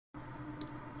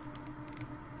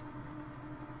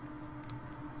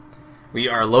We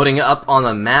are loading up on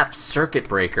the map Circuit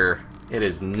Breaker. It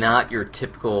is not your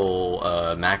typical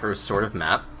macro sort of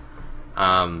map.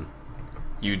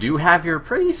 You do have your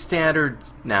pretty standard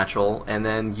natural, and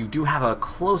then you do have a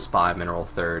close by mineral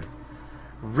third.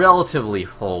 Relatively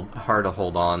hard to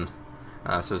hold on.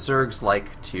 So Zergs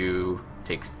like to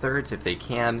take thirds if they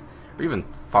can, or even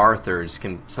far thirds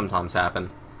can sometimes happen,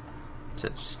 to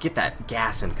just get that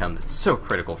gas income that's so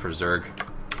critical for Zerg.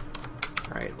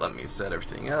 Alright, let me set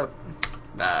everything up.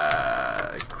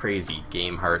 Crazy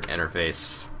game heart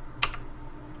interface.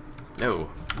 No,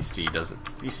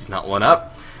 Beasty's not one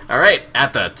up. Alright,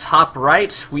 at the top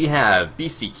right we have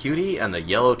Beastyqt and the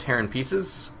yellow Terran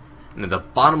pieces. And at the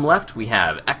bottom left we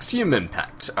have Axiom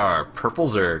Impact, our purple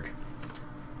Zerg.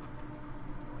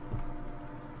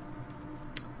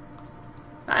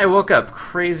 I woke up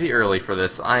crazy early for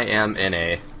this. I am in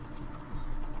a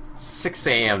 6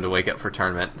 a.m. to wake up for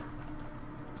tournament.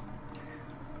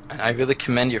 I really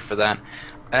commend you for that.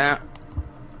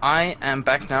 I am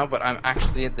back now, but I'm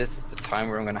actually, this is the time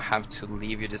where I'm going to have to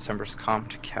leave you December's comp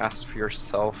to cast for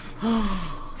yourself.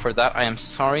 For that, I am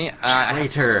sorry.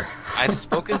 Traitor. I've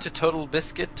spoken to Total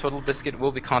Biscuit. Total Biscuit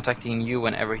will be contacting you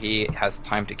whenever he has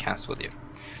time to cast with you.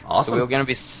 Awesome. So we're going to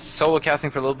be solo casting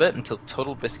for a little bit until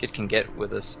Total Biscuit can get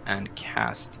with us and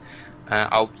cast.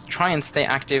 I'll try and stay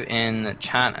active in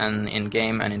chat and in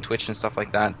game and in Twitch and stuff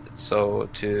like that, so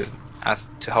to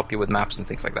help you with maps and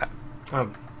things like that.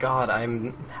 Oh God,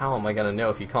 how am I gonna know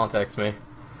if he contacts me?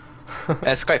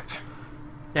 Skype.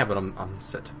 Yeah, but I'm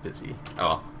set to busy.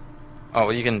 Oh. Oh,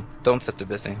 well, you don't set to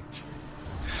busy.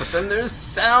 But then there's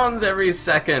sounds every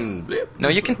second. Bleep. No,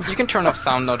 you can turn off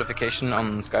sound notification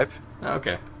on Skype.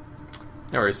 Okay.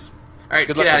 No worries. All right,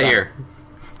 Good get luck out of with here.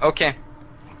 Okay.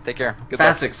 Take care. Good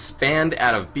Fast luck. expand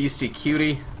out of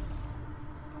Beastyqt.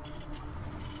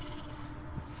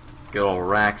 Good old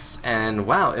Rax. And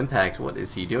wow, Impact, what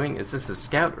is he doing? Is this a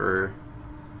scout or...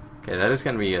 Okay, that is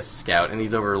going to be a scout. And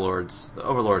these overlords, the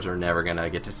overlords are never going to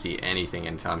get to see anything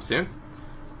anytime soon.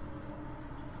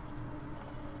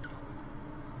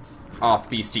 Off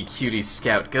Beastyqt's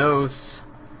scout goes.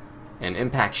 And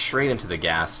Impact straight into the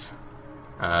gas.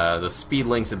 The speed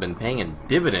links have been paying in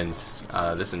dividends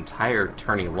this entire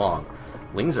turning long.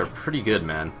 Lings are pretty good,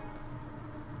 man.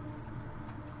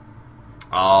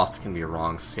 Oh, it's gonna be a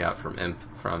wrong scout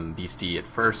from Beastie at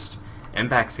first.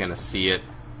 Impact's gonna see it.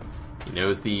 He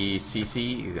knows the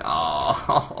CC.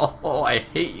 Oh, I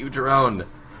hate you, drone.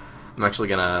 I'm actually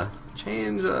gonna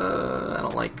change.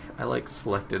 I like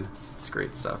selected. It's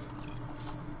great stuff.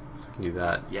 So we can do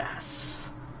that. Yes.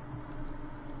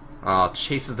 Oh,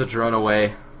 chases the drone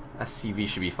away. SCV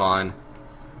should be fine.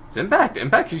 It's Impact.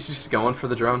 Impact is just going for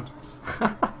the drone.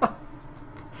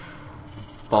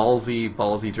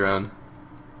 Ballsy drone.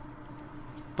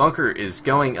 Bunker is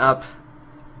going up.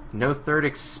 No third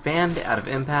expand out of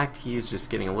Impact. He is just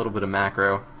getting a little bit of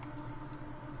macro.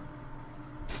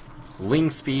 Ling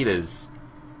speed is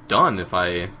done, if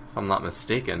I'm not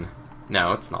mistaken.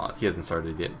 No, it's not. He hasn't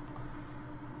started yet.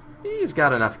 He's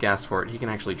got enough gas for it. He can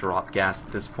actually drop gas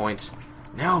at this point.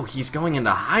 No, he's going into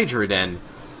Hydra Den.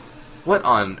 What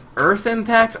on earth,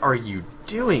 Impact, are you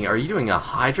doing? Are you doing a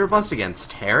Hydra bust against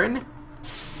Terran?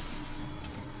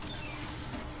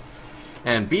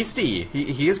 And Beastie,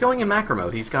 he is going in macro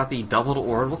mode. He's got the doubled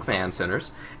orbital command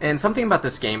centers. And something about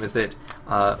this game is that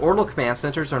orbital command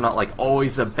centers are not like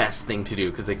always the best thing to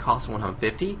do because they cost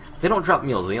 150. They don't drop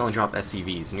meals, they only drop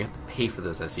SCVs, and you have to pay for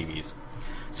those SCVs.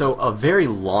 So a very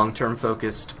long-term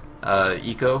focused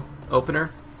eco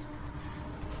opener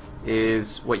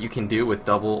is what you can do with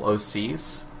double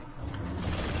OCs.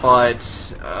 But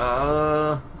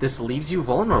this leaves you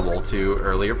vulnerable to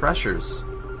earlier pressures.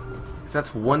 So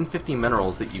that's 150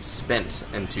 minerals that you've spent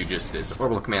into just this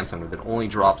orbital command center that only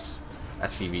drops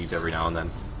SCVs every now and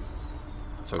then.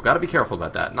 So gotta be careful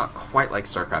about that. Not quite like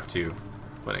Starcraft 2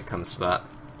 when it comes to that.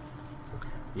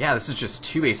 Yeah, this is just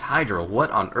 2-base Hydra.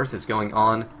 What on earth is going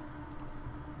on?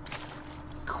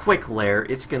 Quick lair.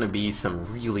 It's gonna be some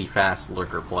really fast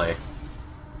lurker play.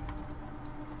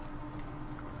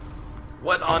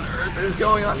 What on earth is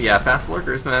going on? Yeah, fast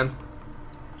lurkers, man.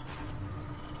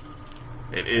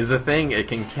 It is a thing. It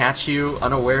can catch you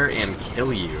unaware and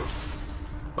kill you.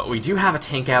 But we do have a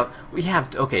tank out. We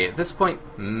have... Okay, at this point,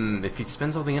 if he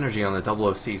spends all the energy on the double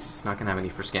OCs, he's not going to have any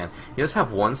for scan. He does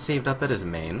have one saved up at his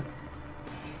main.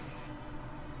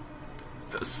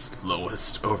 The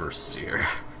slowest Overseer.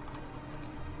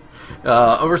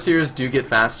 Overseers do get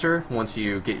faster once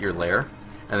you get your lair,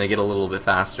 and they get a little bit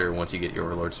faster once you get your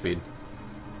Overlord speed.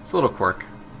 It's a little quirk.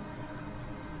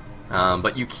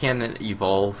 But you can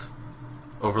evolve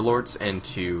Overlords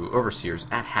into Overseers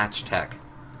at Hatch Tech.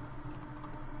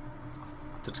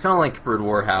 So it's kind of like Brood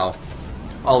War, how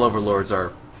all overlords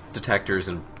are detectors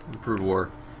in Brood War.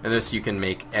 And this, you can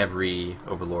make every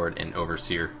overlord an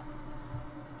overseer.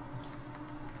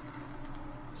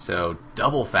 So,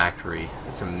 double factory.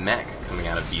 It's a mech coming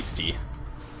out of Beasty.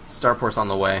 Starport's on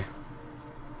the way.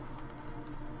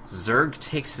 Zerg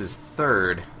takes his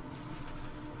third.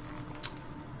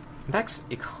 Mech's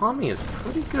economy is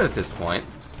pretty good at this point.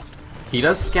 He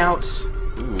does scout.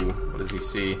 Ooh, what does he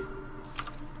see?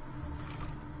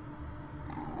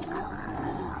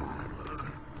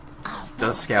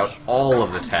 Does scout all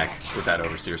of the tech with that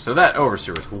overseer, so that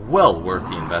overseer was well worth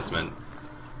the investment.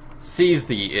 Sees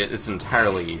it's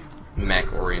entirely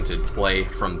mech-oriented play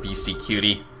from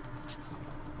Beastyqt.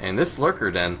 And this lurker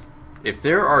den, if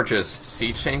there are just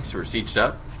siege tanks who are sieged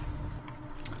up,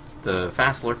 the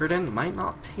fast lurker den might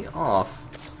not pay off.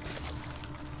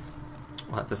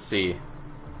 We'll have to see.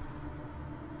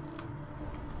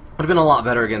 Would have been a lot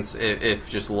better against if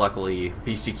just luckily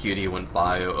Beastyqt went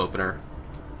bio opener.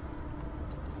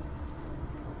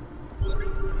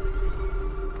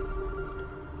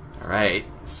 Alright,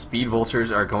 speed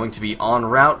vultures are going to be en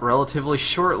route relatively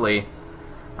shortly.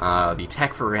 The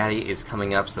tech for Ratty is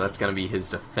coming up, so that's going to be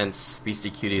his defense,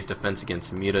 Beastyqt's defense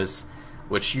against mutas,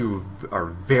 which you are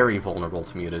very vulnerable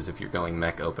to mutas if you're going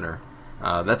mech opener.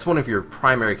 That's one of your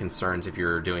primary concerns if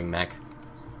you're doing mech.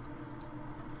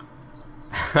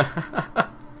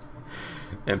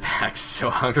 Impact's so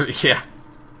hungry, yeah.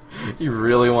 He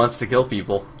really wants to kill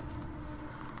people.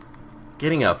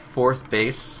 Getting a fourth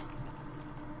base.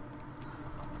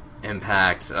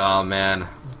 Impact, oh man,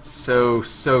 so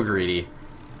greedy.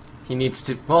 He needs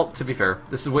to, well, to be fair,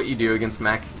 this is what you do against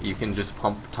mech. You can just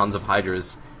pump tons of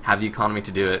hydras, have the economy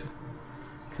to do it.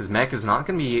 Because mech is not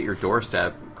going to be at your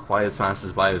doorstep quite as fast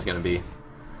as bio is going to be.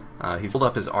 He's build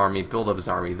up his army,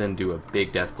 then do a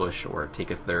big death push, or take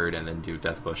a third and then do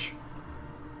death push.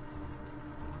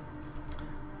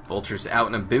 Vultures out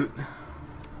in a boot.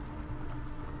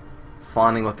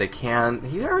 Fawning what they can.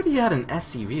 He already had an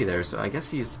SCV there, so I guess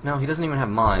he's... No, he doesn't even have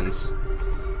mines.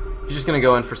 He's just gonna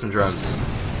go in for some drones.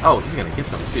 Oh, he's gonna get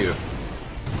some too.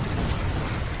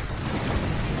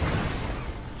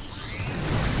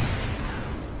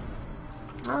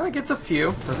 Gets a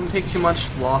few. Doesn't take too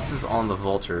much losses on the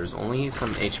vultures. Only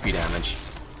some HP damage.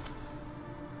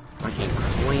 Viking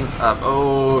cleans up.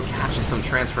 Oh, catches some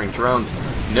transferring drones.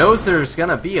 Knows there's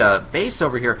gonna be a base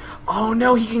over here. Oh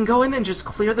no, he can go in and just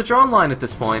clear the drone line at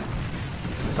this point.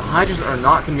 The Hydras are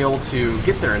not gonna be able to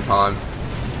get there in time.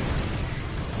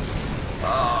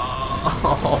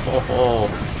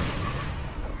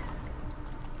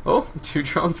 Oh, 2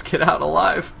 drones get out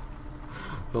alive.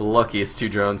 The luckiest 2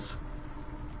 drones.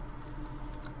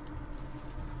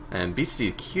 And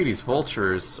Beastyqt's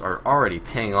vultures are already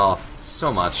paying off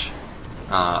so much.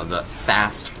 The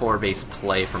fast 4-base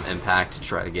play from Impact to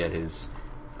try to get his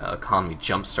economy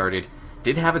jump-started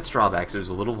did have its drawbacks. It was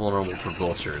a little vulnerable to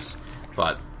vultures,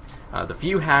 but the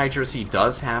few Hydras he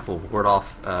does have will ward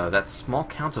off that small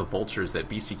count of vultures that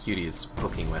Beastyqt is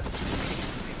poking with.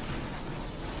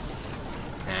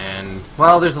 And,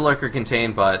 well, there's a lurker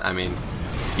contained, but, I mean,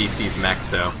 Beasty's mech,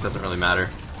 so it doesn't really matter.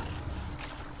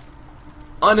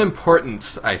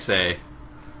 Unimportant, I say.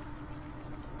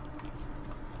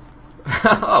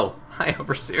 Oh, hi,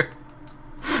 Overseer.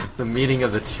 The meeting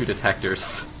of the 2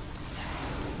 detectors.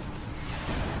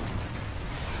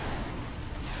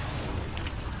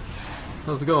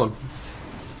 How's it going?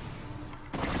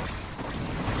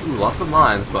 Ooh, lots of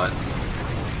mines, but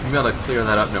he's gonna be able to clear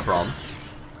that up, no problem.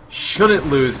 Shouldn't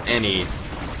lose any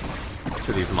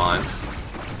to these mines.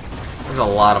 There's a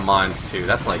lot of mines, too.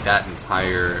 That's like that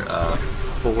entire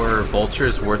 4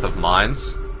 vultures worth of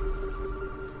mines.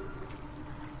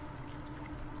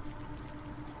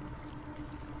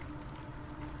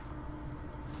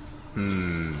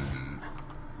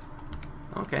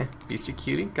 Okay,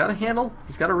 Beastyqt got a handle.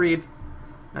 He's got a read.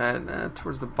 And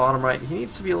towards the bottom right, he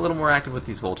needs to be a little more active with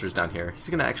these vultures down here. He's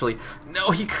gonna actually...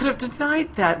 No, he could have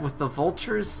denied that with the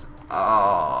vultures.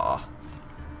 Oh,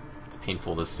 it's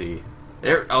painful to see.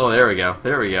 There. Oh, there we go.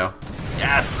 There we go.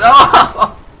 Yes.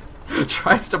 Oh!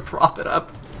 Tries to prop it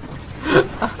up.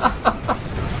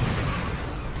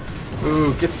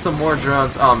 Ooh, get some more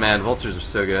drones. Oh man, vultures are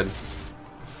so good.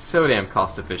 So damn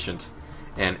cost efficient.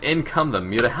 And in come the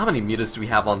muta. How many mutas do we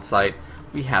have on site?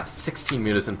 We have 16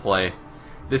 mutas in play.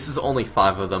 This is only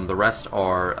 5 of them. The rest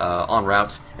are en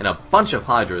route, and a bunch of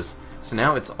Hydras. So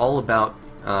now it's all about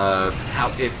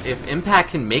how if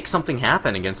Impact can make something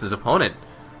happen against his opponent.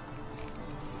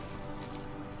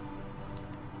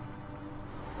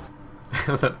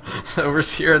 The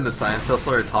Overseer and the Science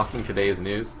Hustler are talking today's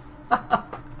news.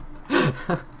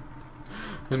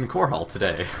 in Core Hall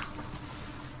today.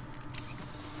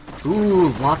 Ooh,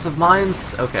 lots of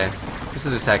mines. Okay, there's a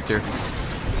detector.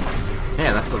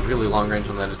 Man, that's a really long range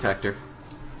on that detector.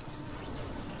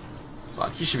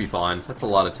 But he should be fine. That's a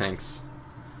lot of tanks.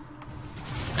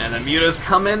 And the mutas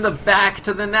come in the back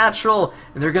to the natural,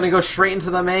 and they're gonna go straight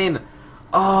into the main.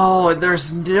 Oh, and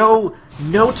there's no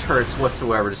turrets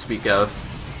whatsoever to speak of.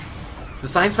 The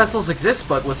science vessels exist,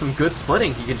 but with some good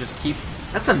splitting, he can just keep.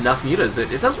 That's enough mutas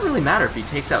that it doesn't really matter if he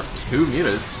takes out 2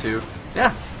 mutas to.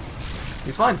 Yeah,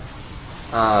 he's fine.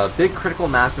 Big critical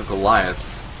mass of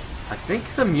Goliaths. I think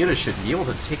the mutas should be able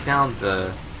to take down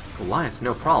the Goliaths,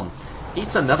 no problem.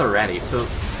 Eats another Ratty, so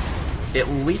at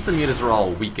least the mutas are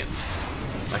all weakened.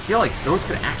 I feel like those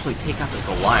could actually take out those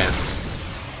Goliaths.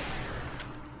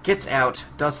 Gets out,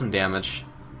 does some damage.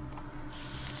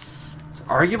 It's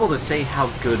arguable to say how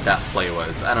good that play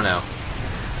was. I don't know.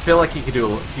 I feel like he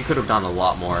could have done a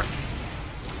lot more.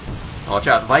 Now watch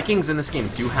out, Vikings in this game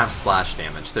do have splash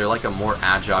damage. They're like a more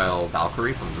agile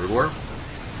Valkyrie from Brood War.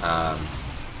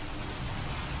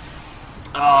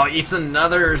 Oh, eats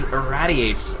another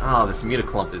Irradiate. Oh, this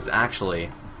Mutaclump is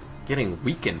actually getting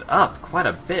weakened up quite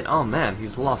a bit. Oh man,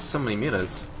 he's lost so many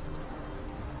mutas.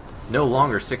 No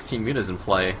longer 16 mutas in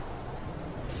play.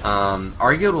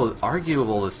 Arguable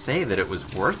to say that it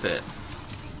was worth it.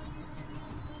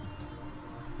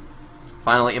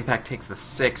 Finally, Impact takes the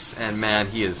 6, and man,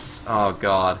 he is... Oh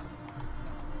god.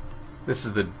 This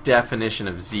is the definition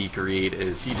of Z-Greed,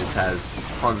 is he just has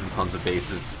tons and tons of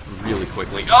bases really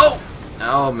quickly. Oh!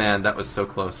 Oh man, that was so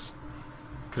close.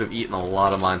 Could have eaten a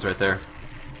lot of mines right there.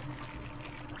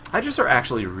 Hydras are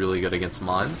actually really good against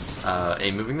mines.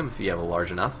 A-moving them if you have a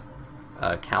large enough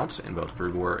count in both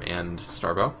Brood War and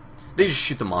Starbow. They just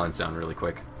shoot the mines down really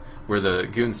quick, where the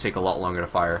goons take a lot longer to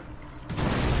fire.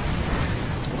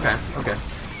 Okay, okay.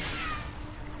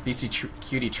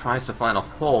 Beastyqt tries to find a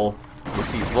hole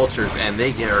with these vultures, and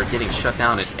they are getting shut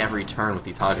down at every turn with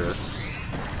these Hydras.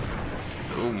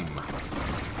 Boom.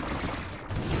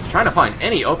 Trying to find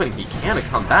any opening he can to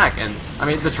come back, and I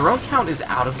mean the drone count is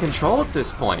out of control at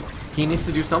this point. He needs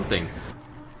to do something.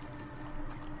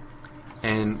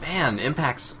 And man,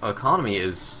 Impact's economy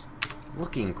is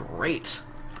looking great.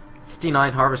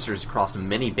 59 harvesters across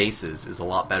many bases is a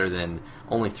lot better than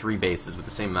only 3 bases with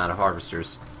the same amount of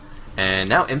harvesters. And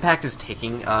now Impact is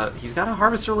taking, he's got a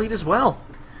harvester lead as well.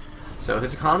 So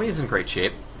his economy is in great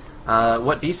shape.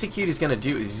 What Beastyqt is going to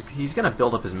do is he's going to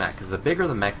build up his mech, because the bigger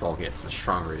the mech ball gets, the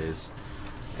stronger it is.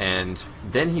 And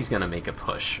then he's going to make a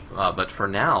push. But for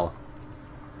now,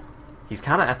 he's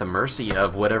kind of at the mercy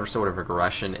of whatever sort of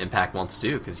aggression Impact wants to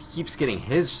do, because he keeps getting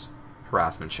his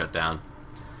harassment shut down.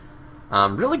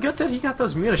 Really good that he got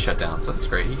those mutas shut down, so that's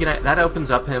great. He can, that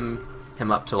opens up him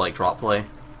up to like drop play.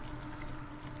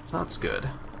 So that's good.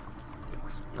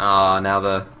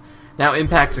 Now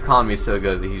Impact's economy is so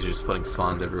good that he's just putting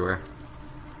spawns everywhere.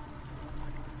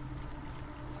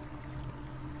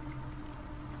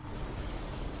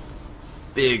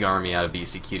 Big army out of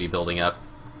Beastyqt building up.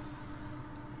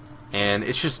 And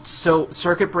it's just so...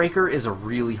 Circuit Breaker is a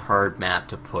really hard map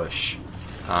to push.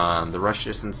 The rush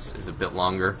distance is a bit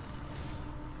longer.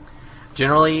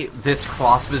 Generally, this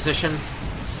cross position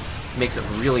makes it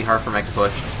really hard for mech to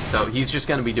push. So he's just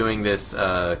going to be doing this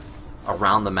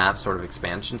around the map sort of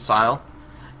expansion style,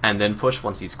 and then push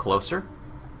once he's closer.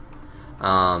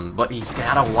 But he's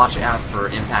got to watch out for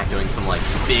Impact doing some like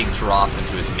big drops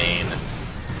into his main,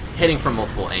 hitting from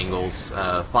multiple angles,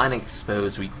 finding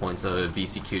exposed weak points of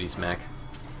Beastyqt's mech.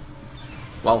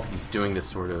 While he's doing this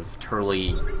sort of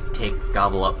turly,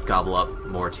 gobble up,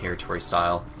 more territory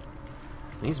style.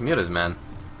 And these mutas, man,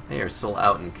 they are still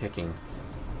out and kicking.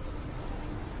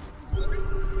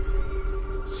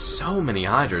 So many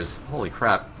Hydras, holy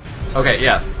crap. Okay,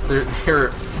 yeah,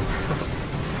 they're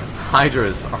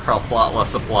Hydras are a lot less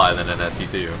supply than an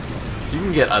SC2. So you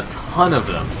can get a ton of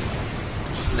them.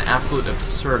 Just an absolute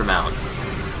absurd amount.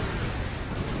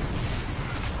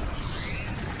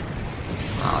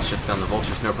 Ah, shit's on the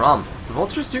Vultures, no problem. The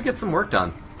Vultures do get some work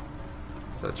done.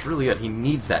 So that's really good. He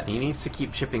needs that. He needs to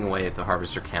keep chipping away at the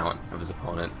Harvester count of his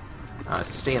opponent to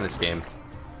stay in this game.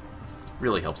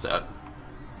 Really helps out.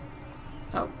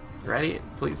 Oh, ready?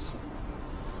 Please.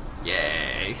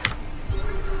 Yay.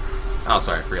 Oh,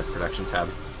 sorry, I forgot the production tab.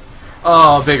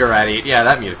 Oh, bigger Radiate. Yeah,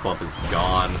 that Mutaclump is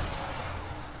gone.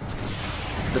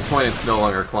 At this point, it's no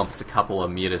longer a clump, it's a couple of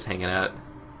mutas hanging out.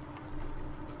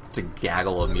 It's a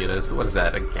gaggle of mutas. What is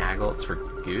that, a gaggle? It's for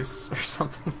goose or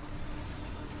something?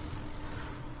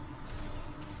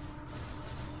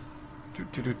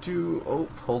 Oh,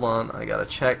 hold on, I gotta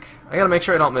check. I gotta make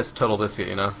sure I don't miss Total Biscuit,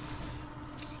 you know?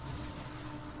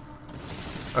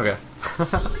 Okay.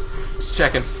 Just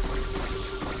checking.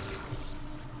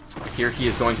 Here he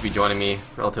is going to be joining me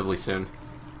relatively soon,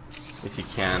 if he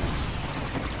can.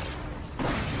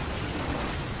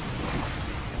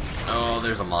 Oh,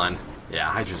 there's a mine. Yeah,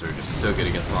 Hydras are just so good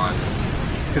against mines.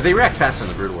 Because they react faster in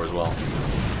the Brood War as well.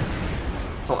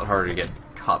 It's a lot harder to get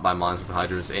caught by mines with the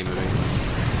Hydras A-moving.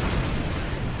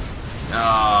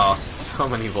 Oh, so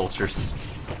many vultures.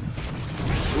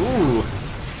 Ooh.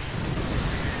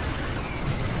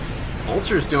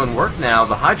 Vultures doing work now.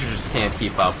 The Hydras just can't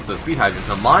keep up with the speed Hydras.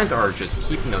 The mines are just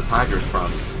keeping those Hydras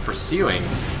from pursuing.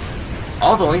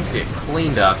 All the links get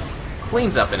cleaned up.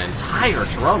 Cleans up an entire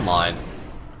drone line.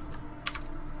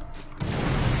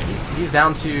 He's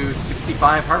down to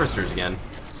 65 harvesters again.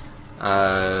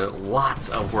 Lots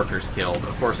of workers killed.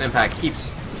 Of course, Impact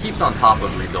keeps on top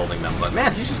of rebuilding them, but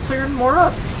man, he's just clearing more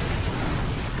up.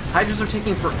 Hydras are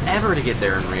taking forever to get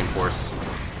there and reinforce.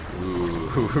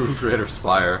 Ooh, Greater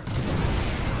Spire.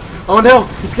 Oh no,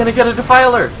 he's gonna get a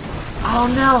Defiler! Oh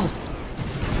no!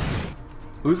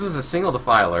 Loses a single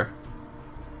Defiler.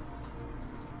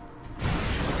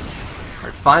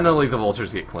 Alright, finally the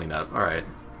Vultures get cleaned up. Alright.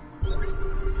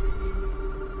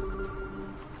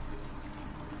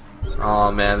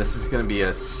 Oh man, this is gonna be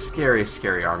a scary,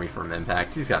 scary army from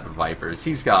Impact. He's got Vipers,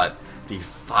 he's got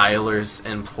Defilers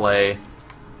in play.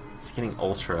 He's getting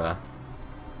Ultra.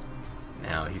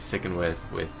 Now he's sticking with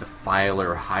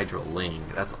Defiler Hydra Ling.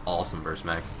 That's awesome versus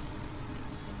mech.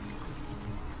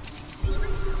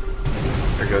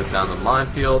 There goes down the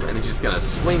minefield, and he's just gonna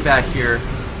swing back here,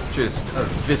 just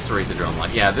eviscerate the drone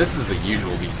line. Yeah, this is the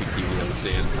usual Beastyqt we're gonna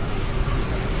see it.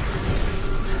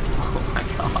 Oh my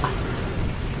god.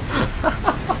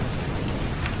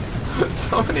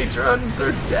 So many drones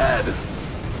are dead.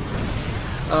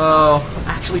 Oh,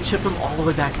 actually chip them all the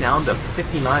way back down to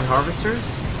 59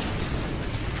 harvesters?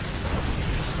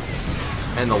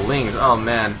 And the Lings, oh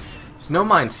man. There's no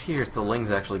mines here, so the Lings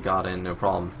actually got in, no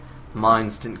problem.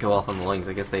 Mines didn't go off on the Lings,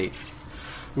 I guess they...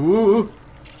 Ooh!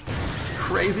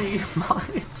 Crazy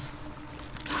mines!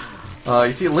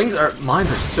 You see, mines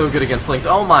are so good against Lings.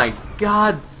 Oh my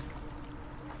god!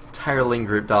 Entire Ling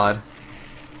group died.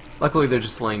 Luckily they're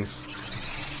just Lings.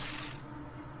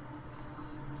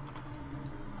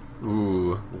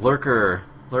 Ooh, Lurker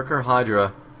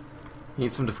Hydra.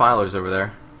 Need some Defilers over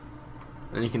there.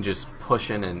 Then you can just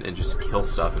push in and just kill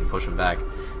stuff and push them back.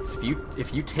 So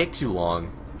if you take too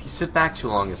long, if you sit back too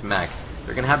long as mech,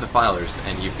 they're gonna have Defilers,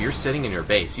 and if you're sitting in your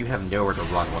base, you have nowhere to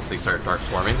run once they start dark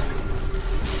swarming.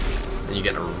 Then you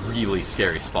get in a really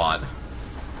scary spot.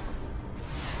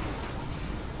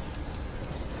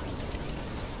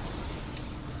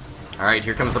 Alright,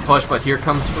 here comes the push, but here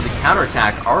comes for the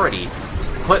counterattack already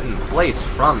put in place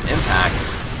from Impact.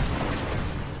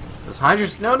 Those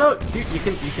Hydras, no, dude, you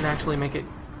can actually make it.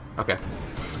 Okay.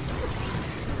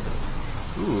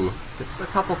 Ooh, it's a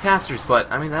couple casters, but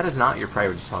I mean that is not your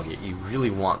priority target. You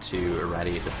really want to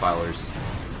irradiate Defilers,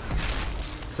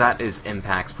 because that is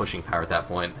Impact's pushing power at that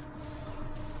point.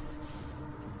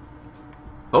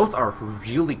 Both are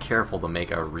really careful to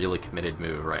make a really committed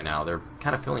move right now. They're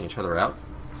kind of filling each other out.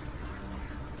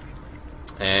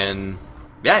 And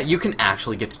yeah, you can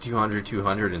actually get to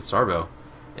 200 in Starbow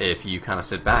if you kind of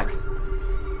sit back.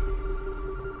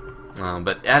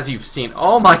 But as you've seen,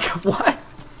 oh my god, what?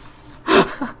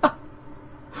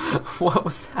 What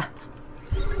was that?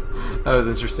 That was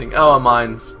interesting. Oh,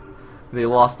 mines. They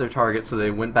lost their target, so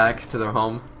they went back to their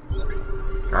home.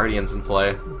 Guardians in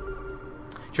play.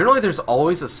 Generally, there's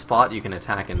always a spot you can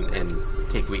attack and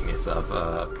take weakness of.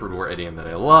 Brood War idiom that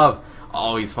I love.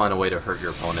 Always find a way to hurt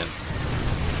your opponent.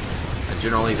 And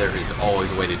generally, there is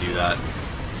always a way to do that.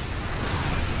 It's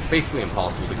basically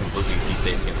impossible to completely be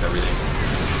safe against everything.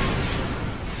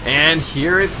 And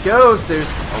here it goes.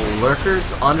 There's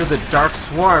Lurkers under the Dark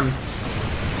Swarm.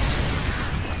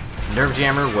 Nerve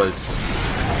Jammer was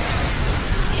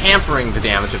hampering the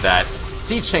damage of that.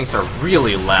 Siege tanks are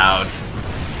really loud.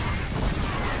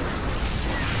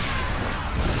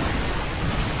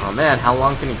 Oh man, how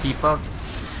long can he keep up?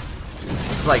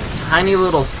 It's like tiny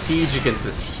little siege against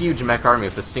this huge mech army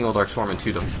with a single Dark Swarm and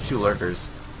two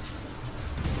Lurkers.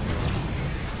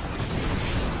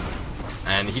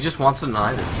 And he just wants to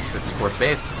deny this fourth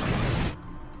base.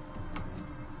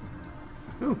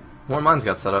 Ooh, more mines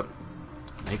got set up.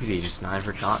 Maybe they just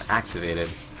never got activated.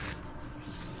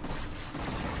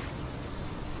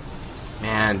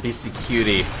 Man,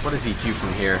 Beastyqt, what does he do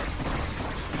from here?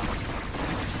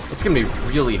 It's gonna be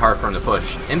really hard for him to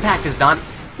push. Impact is not...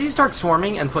 He's Dark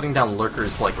Swarming and putting down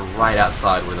Lurkers like right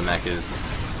outside where the mech is.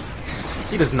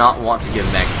 He does not want to give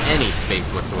mech any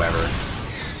space whatsoever.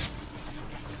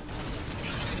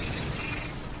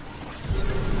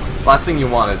 Last thing you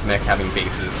want is mech having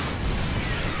bases.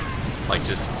 Like,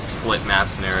 just split map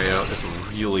scenario. That's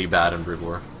really bad in Brood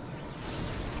War.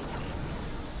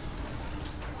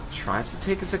 Tries to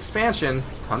take his expansion.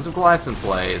 Tons of Goliaths in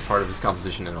play as part of his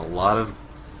composition and a lot of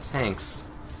tanks.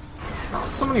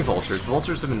 Not so many Vultures.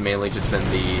 Vultures have been mainly just been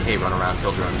the, hey, run around,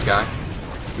 kill drones guy.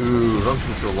 Ooh, runs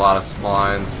into a lot of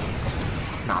spawns.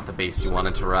 It's not the base you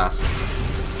wanted to rest.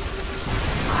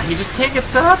 He just can't get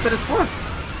set up at his 4th.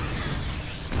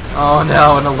 Oh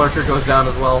no, and the Lurker goes down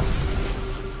as well.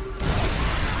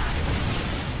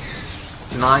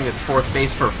 Denying his 4th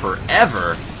base for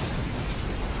forever.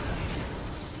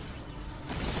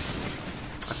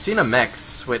 I've seen a mech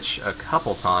switch a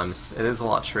couple times. It is a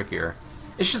lot trickier.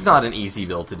 It's just not an easy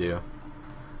build to do.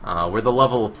 Where the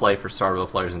level of play for Starbow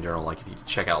players in general, like if you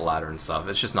check out ladder and stuff,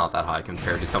 it's just not that high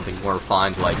compared to something more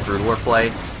refined like Brood War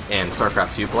play and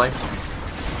Starcraft 2 play.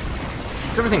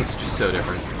 So everything's just so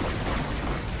different.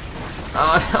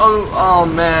 Oh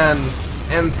man,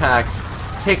 Impact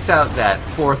takes out that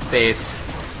 4th base.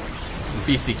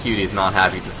 Beastyqt is not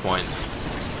happy at this point.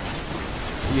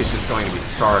 He is just going to be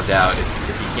starved out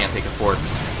if he can't take a 4th.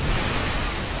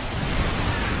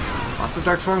 Lots of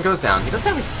Dark Swarm goes down. He does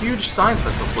have a huge Science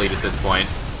Vessel fleet at this point.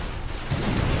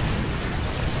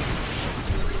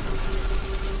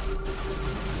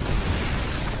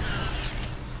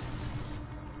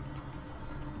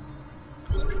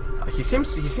 He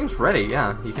seems ready,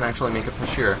 yeah. He can actually make a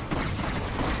push here.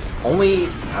 Only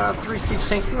 3 siege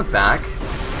tanks in the back.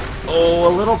 Oh,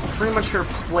 a little premature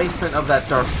placement of that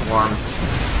Dark Swarm.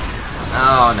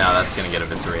 Oh no, that's gonna get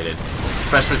eviscerated.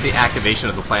 Especially with the activation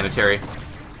of the planetary.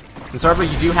 In Starbow,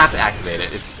 you do have to activate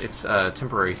it. It's a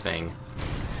temporary thing.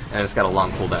 And it's got a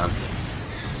long cooldown.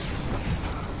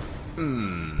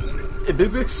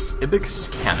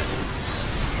 Ibix cannons.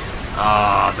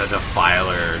 Ah, the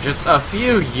Defiler. Just a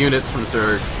few units from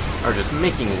Zerg are just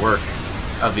making work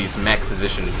of these mech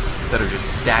positions that are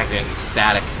just stagnant and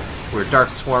static, where Dark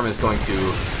Swarm is going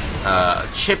to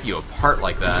chip you apart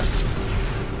like that.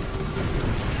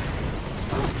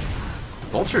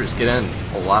 Vultures get in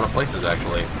a lot of places,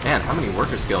 actually. Man, how many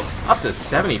workers killed? Up to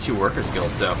 72 workers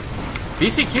killed, so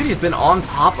Beastyqt has been on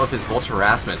top of his Vulture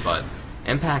harassment, but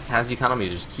Impact has the economy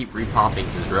to just keep repopping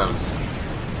his drones.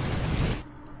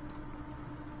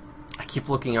 I keep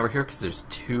looking over here because there's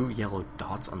 2 yellow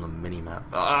dots on the minimap.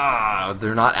 Ah,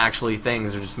 they're not actually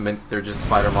things, they're just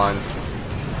spider mines.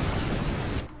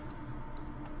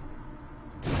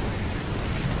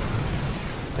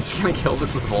 Is he gonna kill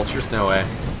this with Vultures? No way.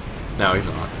 No, he's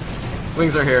not.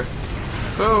 Wings are here.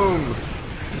 Boom!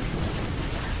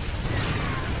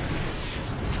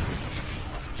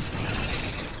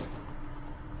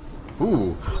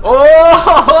 Ooh.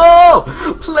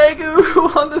 Oh! Plague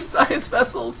on the Science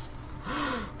Vessels!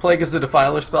 Plague is a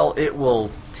Defiler spell. It will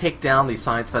take down the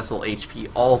Science Vessel HP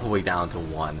all the way down to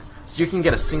 1. So you can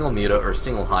get a single Muta or a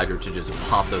single Hydra to just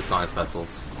pop those Science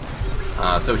Vessels.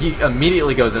 So he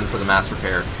immediately goes in for the mass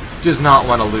repair. Does not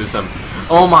want to lose them.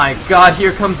 Oh my god,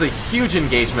 here comes the huge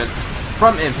engagement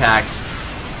from Impact.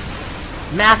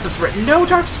 Massive spread. No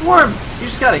Dark Swarm! You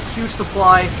just got a huge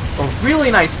supply, a really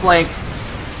nice flank.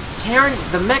 Tearing,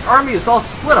 the mech army is all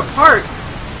split apart.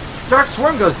 Dark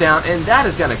Swarm goes down, and that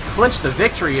is going to clinch the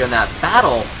victory in that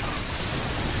battle.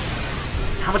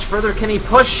 How much further can he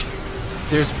push?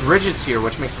 There's bridges here,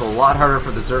 which makes it a lot harder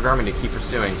for the Zerg army to keep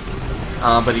pursuing.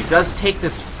 But he does take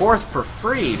this 4th for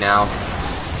free now.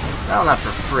 Well, not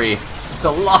for free.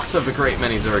 The loss of a great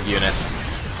many Zerg units.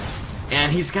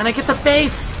 And he's gonna get the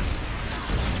base!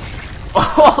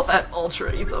 Oh, that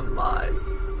Ultra eats a mine.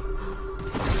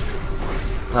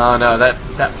 Oh no, that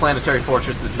planetary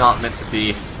fortress is not meant to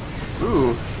be.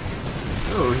 Ooh.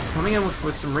 Ooh, he's coming in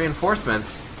with some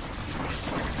reinforcements.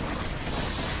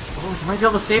 Oh, he might be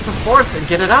able to save the 4th and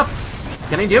get it up.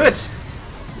 Can he do it?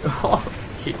 Oh,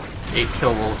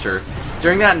 8-kill Vulture.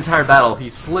 During that entire battle, he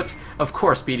slipped. Of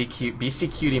course,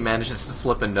 Beastyqt manages to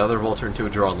slip another Vulture into a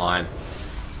drone line.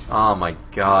 Oh my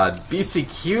god.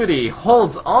 Beastyqt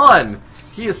holds on!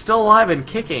 He is still alive and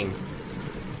kicking.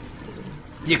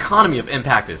 The economy of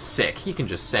Impact is sick. He can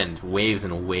just send waves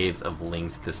and waves of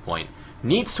lings at this point.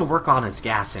 Needs to work on his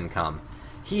gas income.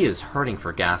 He is hurting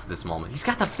for gas at this moment. He's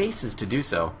got the bases to do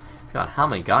so. He's got how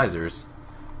many geysers?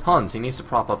 Tons. He needs to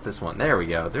prop up this one. There we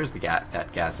go. There's the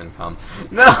that gas income.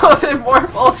 No, there are more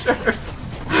Vultures!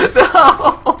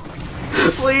 No!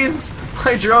 Please!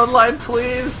 My drone line,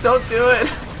 please! Don't do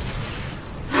it!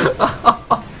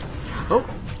 Oh!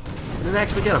 Didn't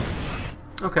actually get him.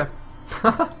 Okay.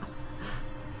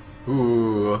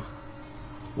 Ooh.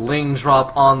 Ling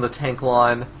drop on the tank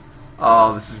line.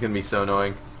 Oh, this is gonna be so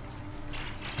annoying.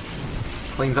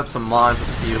 Cleans up some mods with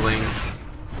a few lings.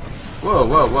 Whoa,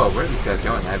 whoa, whoa, where are these guys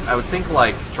going? I would think,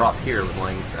 like, drop here with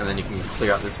lings, and then you can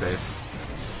clear out this space.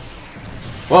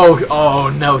 Whoa, oh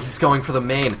no, he's going for the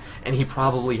main, and he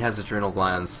probably has adrenal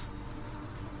glands.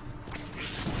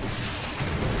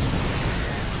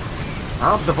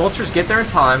 Well, the vultures get there in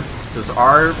time. Those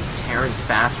are Terran's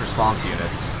fast response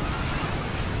units.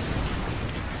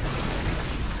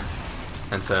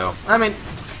 And so, I mean,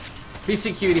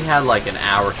 Beastyqt had like an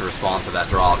hour to respond to that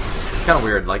drop. It's kind of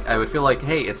weird. Like, I would feel like,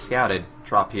 hey, it's scouted.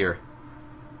 Drop here.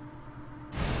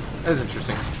 That is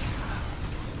interesting.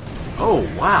 Oh,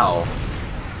 wow.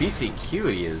 Beastyqt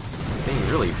is being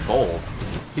really bold.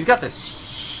 He's got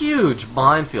this huge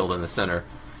minefield in the center.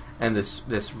 And this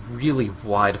really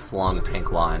wide-flung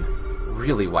tank line.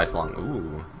 Really wide-flung.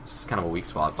 Ooh, this is kind of a weak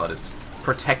spot, but it's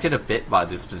protected a bit by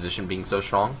this position being so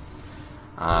strong.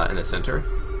 In the center.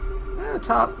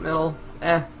 Top, middle,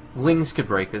 Lings could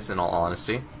break this, in all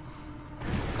honesty.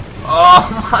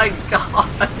 Oh my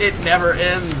god, it never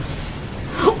ends!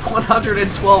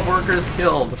 112 workers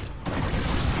killed.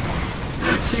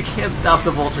 You can't stop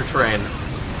the vulture train.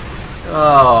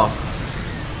 Oh.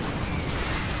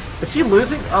 Is he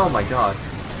losing? Oh my god.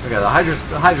 Okay, the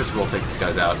Hydras will take these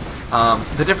guys out.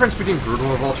 The difference between Brood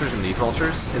War vultures and these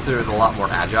vultures is they're a lot more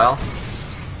agile.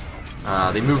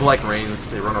 They move like rains,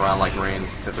 they run around like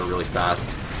rains, except they're really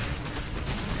fast.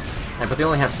 But they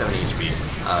only have 70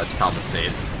 HP to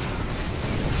compensate.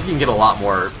 So you can get a lot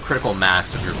more critical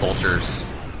mass of your vultures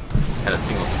at a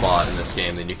single spot in this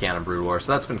game than you can in Brood War,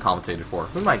 so that's been compensated for.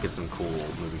 We might get some cool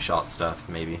moving shot stuff,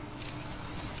 maybe.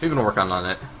 We've been working on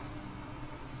it.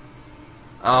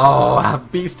 Oh,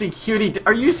 Beastyqt,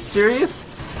 are you serious?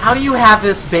 How do you have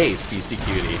this base,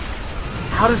 Beastyqt?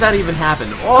 How does that even happen?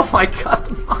 Oh my god,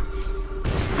 the mines!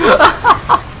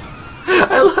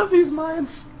 I love these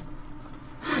mines!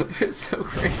 They're so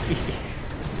crazy.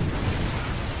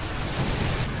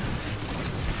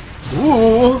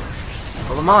 Ooh!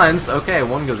 Well, the mines, okay,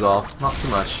 one goes off. Not too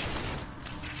much.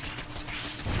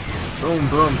 Boom,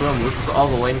 boom, boom. This is all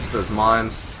the links to those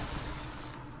mines.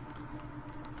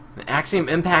 The Axiom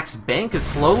Impact's bank is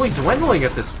slowly dwindling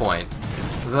at this point.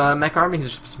 The mech army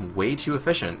is just way too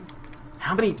efficient.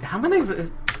 How many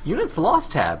units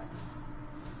lost, Tab?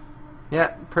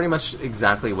 Yeah, pretty much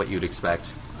exactly what you'd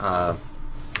expect.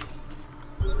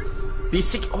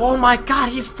 Beastyqt, oh my god,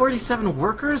 he's 47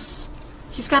 workers?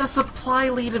 He's got a supply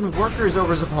lead in workers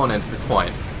over his opponent at this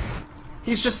point.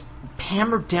 He's just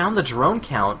hammered down the drone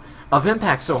count of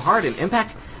Impact so hard, and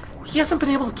Impact, he hasn't been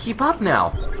able to keep up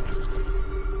now.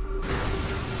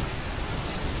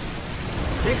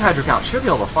 Big Hydra count should be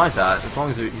able to fight that, as long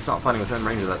as he's not fighting within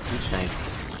range of that siege tank.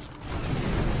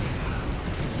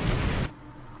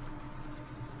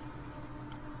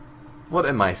 What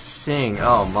am I seeing?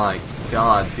 Oh my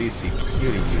god, Beastyqt,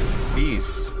 you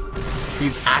beast.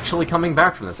 He's actually coming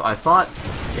back from this. I thought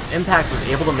if Impact was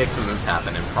able to make some moves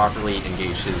happen and properly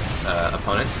engage his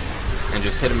opponent, and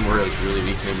just hit him where he's really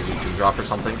weak, maybe he can drop or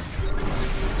something.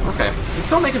 Okay, he's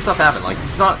still making stuff happen. Like,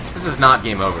 he's not. This is not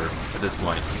game over at this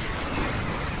point.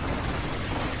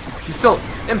 He's still.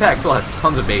 Impact still has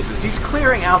tons of bases. He's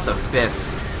clearing out the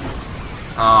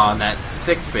 5th on that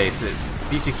 6th space that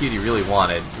Beastyqt really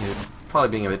wanted. He's probably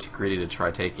being a bit too greedy to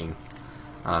try taking.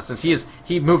 Since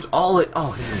he moved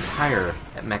his entire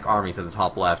mech army to the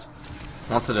top left.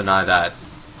 Wants to deny that.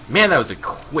 Man, that was a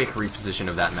quick reposition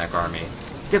of that mech army.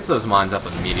 Gets those mines up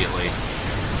immediately.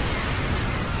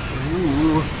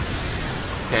 Ooh.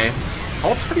 Okay.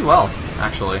 Holds pretty well,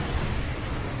 actually.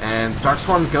 And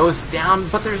Darkswarm goes down,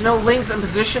 but there's no Lings in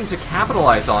position to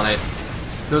capitalize on it.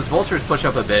 Those vultures push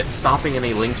up a bit, stopping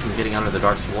any Lings from getting under the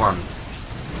Darkswarm.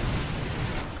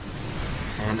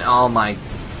 And oh my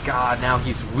god, now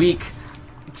he's weak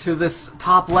to this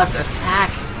top left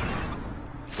attack.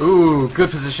 Ooh, good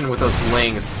position with those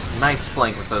Lings. Nice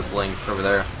flank with those Lings over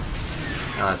there.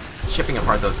 Chipping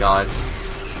apart those guys.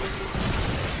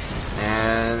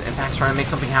 And Impact's trying to make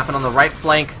something happen on the right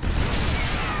flank.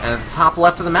 And at the top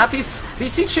left of the map, these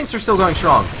siege tanks are still going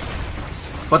strong.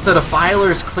 But the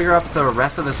Defilers clear up the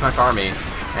rest of this mech army.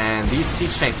 And these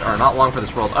siege tanks are not long for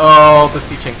this world. Oh, the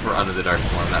siege tanks were under the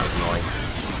Darkswarm. That was annoying.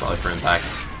 Probably for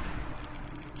Impact.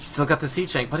 He's still got the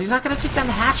siege tank, but he's not going to take down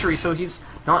the hatchery, so he's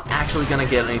not actually going to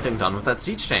get anything done with that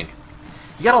siege tank.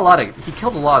 He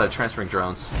killed a lot of transferring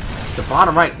drones. The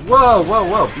bottom right, whoa, whoa,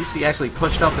 whoa, BC actually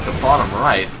pushed up at the bottom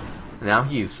right. Now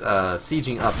he's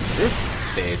sieging up this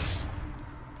base.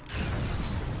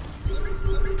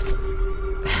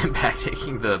 Impact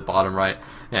taking the bottom right.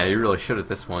 Yeah, he really should at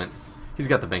this point. He's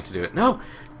got the bank to do it. No!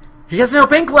 He has no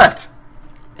bank left!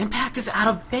 Impact is out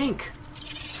of bank!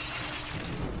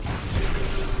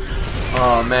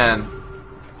 Oh man,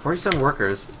 47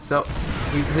 workers. So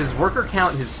his worker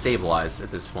count has stabilized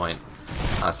at this point,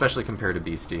 especially compared to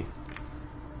Beasty.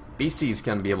 Beasty's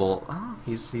gonna be able. Oh,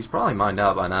 he's probably mined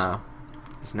out by now.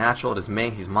 His natural, his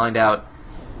main, he's mined out.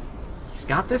 He's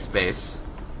got this base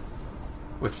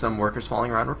with some workers falling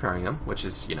around repairing them, which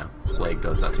is, you know, Plague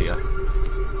does that to you.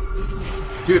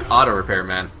 Dude, auto repair,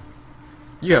 man.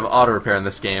 You have auto repair in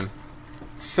this game.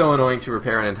 It's so annoying to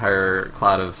repair an entire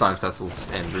cloud of science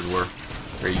vessels in Brood War,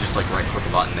 where you just like right click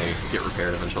a button and they get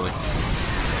repaired eventually.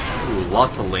 Ooh,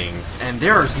 lots of lings, and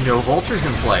there's no vultures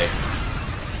in play.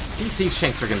 These siege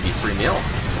tanks are going to be free meal.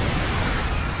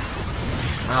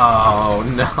 Oh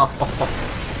no!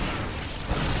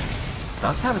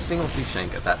 Does have a single siege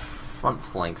tank at that front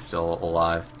flank still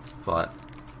alive, but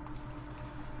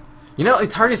you know,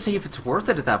 it's hard to say if it's worth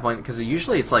it at that point, because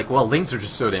usually it's like, well, lings are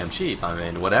just so damn cheap. I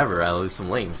mean, whatever, I lose some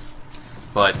lings.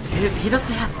 But he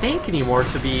doesn't have bank anymore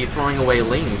to be throwing away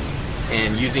lings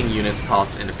and using units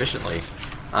cost inefficiently.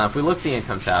 If we look at the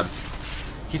income tab,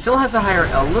 he still has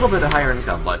a little bit of higher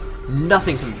income, but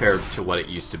nothing compared to what it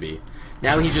used to be.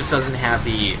 Now he just doesn't have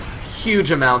the huge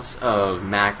amounts of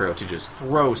macro to just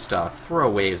throw stuff,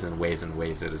 throw waves and waves and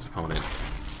waves at his opponent.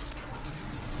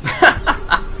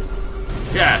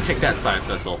 Yeah, take that, science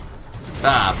vessel.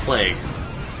 Ah, plague.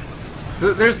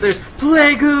 There's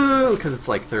plague-oo! Because it's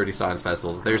like 30 science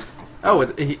vessels. There's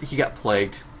he got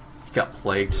plagued. He got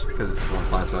plagued because it's one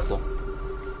science vessel.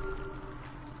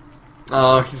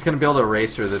 Oh, he's gonna be able to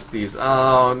erase her these.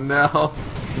 Oh no.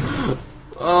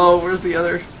 Oh, where's the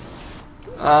other?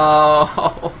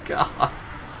 Oh god.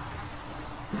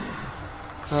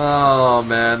 Oh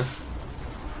man.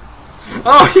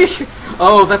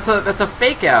 Oh, that's a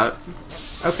fake out.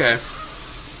 Okay.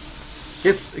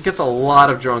 It gets a lot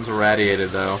of drones irradiated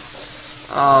though.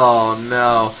 Oh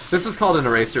no. This is called an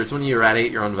eraser. It's when you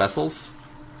irradiate your own vessels.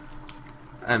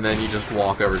 And then you just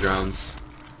walk over drones.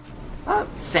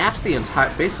 Saps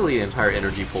basically the entire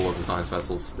energy pool of the science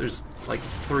vessels. There's like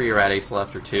 3 irradiates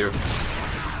left, or 2.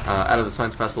 Out of the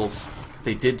science vessels,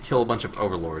 they did kill a bunch of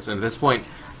overlords, and at this point,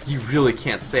 you really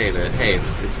can't say that, hey,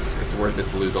 it's worth it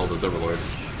to lose all those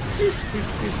overlords. He's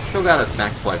still got a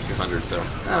max supply of 200, so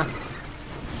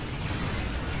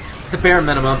the bare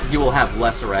minimum, he will have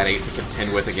less irradiate to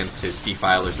contend with against his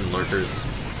defilers and lurkers,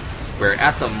 where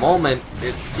at the moment,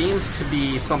 it seems to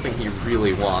be something he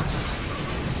really wants.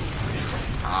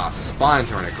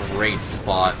 Spines are in a great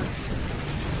spot.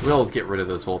 We'll get rid of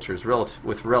those vultures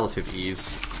with relative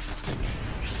ease.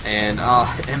 And,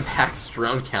 impacts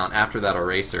drone count after that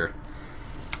eraser.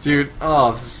 Dude,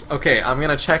 okay, I'm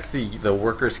gonna check the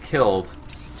workers killed.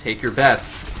 Take your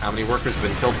bets. How many workers have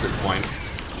been killed at this point?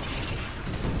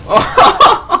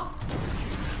 Oh!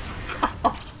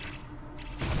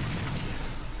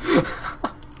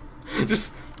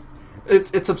 Just,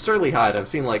 it's absurdly high. I've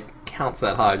seen, like, counts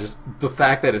that high. Just the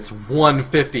fact that it's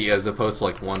 150 as opposed to,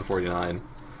 like, 149.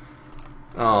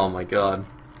 Oh my god.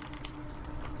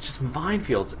 Just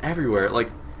minefields everywhere. Like,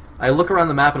 I look around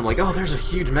the map and I'm like, oh, there's a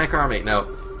huge mech army.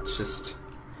 No, it's just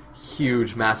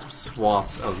huge, massive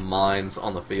swaths of mines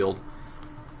on the field.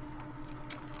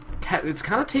 It's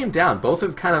kind of tamed down. Both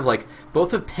have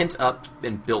pent up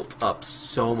and built up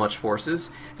so much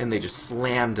forces, and they just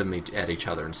slammed them at each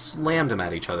other and slammed them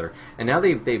at each other. And now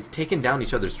they've taken down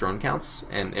each other's drone counts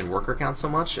and worker counts so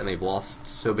much, and they've lost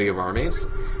so big of armies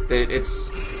that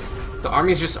the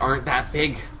armies just aren't that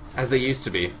big as they used to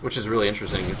be, which is really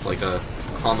interesting. It's like a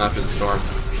calm after the storm.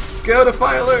 Go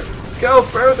Defiler! Go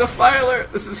burn the Defiler!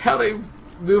 This is how they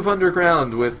move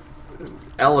underground, with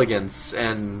elegance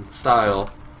and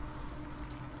style.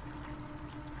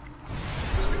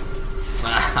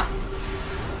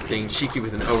 Being cheeky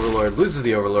with an overlord, loses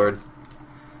the overlord,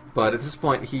 but at this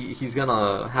point he's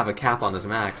gonna have a cap on his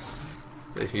max.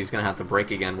 He's gonna have to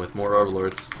break again with more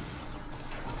overlords.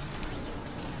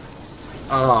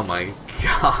 Oh my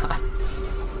god.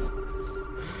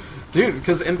 Dude,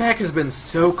 because Impact has been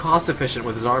so cost efficient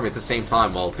with his army at the same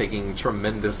time while taking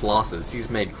tremendous losses. He's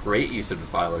made great use of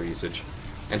Defiler usage.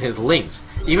 And his lings.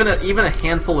 Even a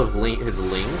handful of his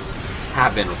lings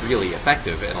have been really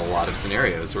effective in a lot of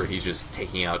scenarios where he's just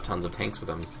taking out tons of tanks with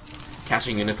them.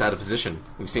 Catching units out of position.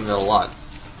 We've seen that a lot.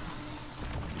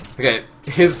 Okay,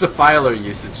 his Defiler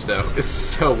usage, though, is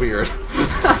so weird.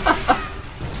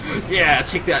 Yeah,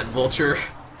 take that, Vulture.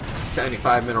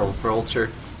 75 mineral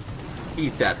Vulture.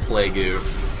 Eat that Plague-oo.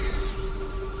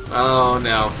 Oh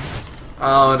no.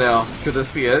 Oh no. Could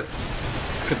this be it?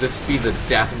 Could this be the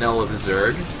death knell of the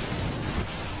Zerg?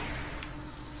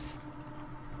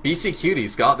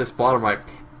 Beastyqt's got this bottom right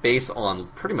base on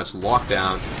pretty much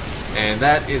lockdown, and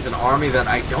that is an army that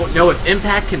I don't know if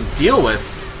Impact can deal with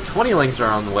 20-lings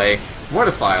are on the way.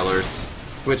 Mortifilers,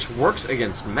 which works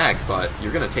against mech, but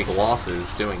you're going to take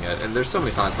losses doing it. And there's so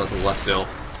many Science Vessels left still.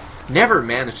 Never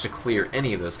managed to clear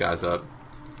any of those guys up.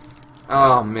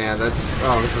 Oh man, this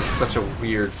is such a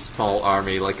weird small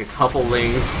army. Like a couple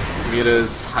Lings,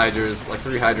 Mutas, Hydras, like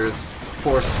 3 Hydras,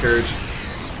 4 Scourge.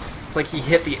 It's like he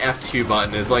hit the F2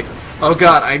 button. Is like, oh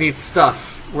god, I need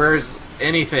stuff. Where's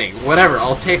anything? Whatever,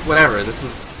 I'll take whatever. This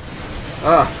is,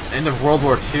 end of World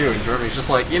War II, and Germany's just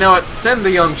like, you know what? Send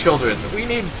the young children. We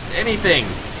need anything.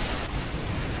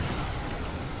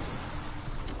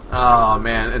 Oh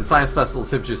man, and Science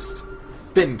Vessels have just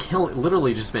been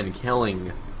literally just been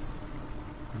killing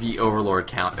the Overlord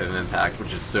count of Impact,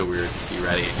 which is so weird to see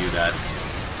Radiant do that.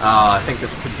 I think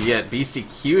this could be it.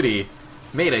 Beastyqt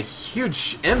made a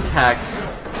huge impact.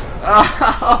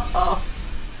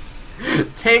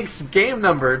 Takes game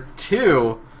number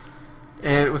 2,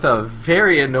 and with a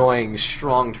very annoying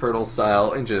strong turtle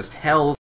style, and just held